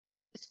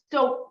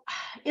So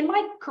in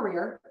my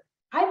career,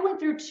 I went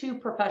through two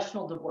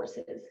professional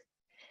divorces.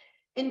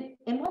 And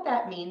what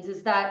that means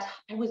is that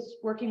I was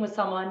working with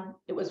someone,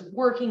 it was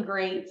working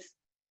great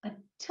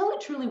until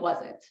it truly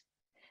wasn't.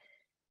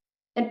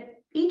 And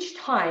each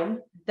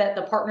time that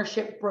the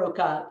partnership broke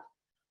up,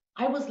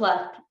 I was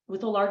left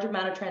with a large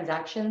amount of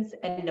transactions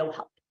and no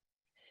help.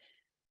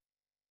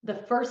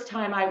 The first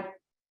time I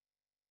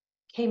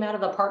came out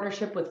of a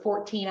partnership with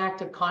 14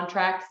 active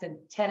contracts and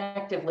 10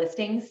 active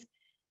listings,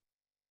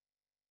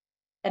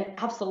 and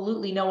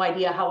absolutely no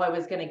idea how I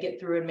was going to get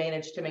through and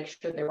manage to make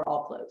sure they were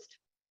all closed.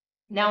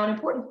 Now, an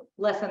important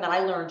lesson that I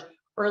learned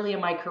early in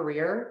my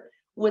career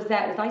was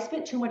that if I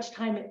spent too much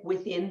time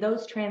within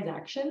those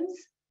transactions,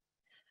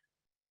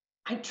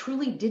 I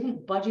truly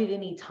didn't budget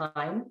any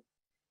time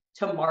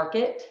to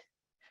market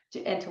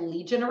and to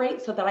lead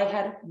generate so that I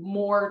had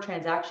more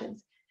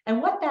transactions.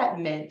 And what that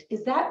meant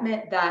is that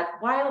meant that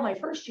while my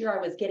first year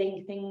I was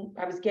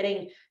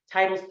getting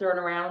titles thrown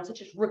around,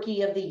 such as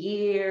Rookie of the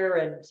Year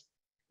and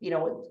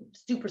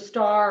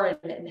Superstar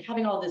and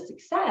having all this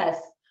success,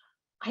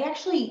 I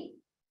actually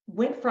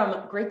went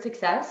from great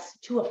success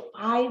to a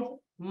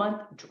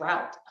 5-month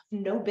drought of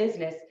no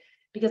business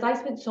because I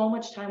spent so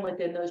much time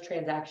within those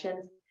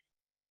transactions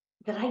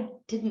that I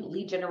didn't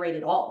lead generate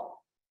at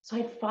all. So I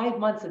had 5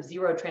 months of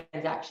zero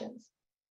transactions.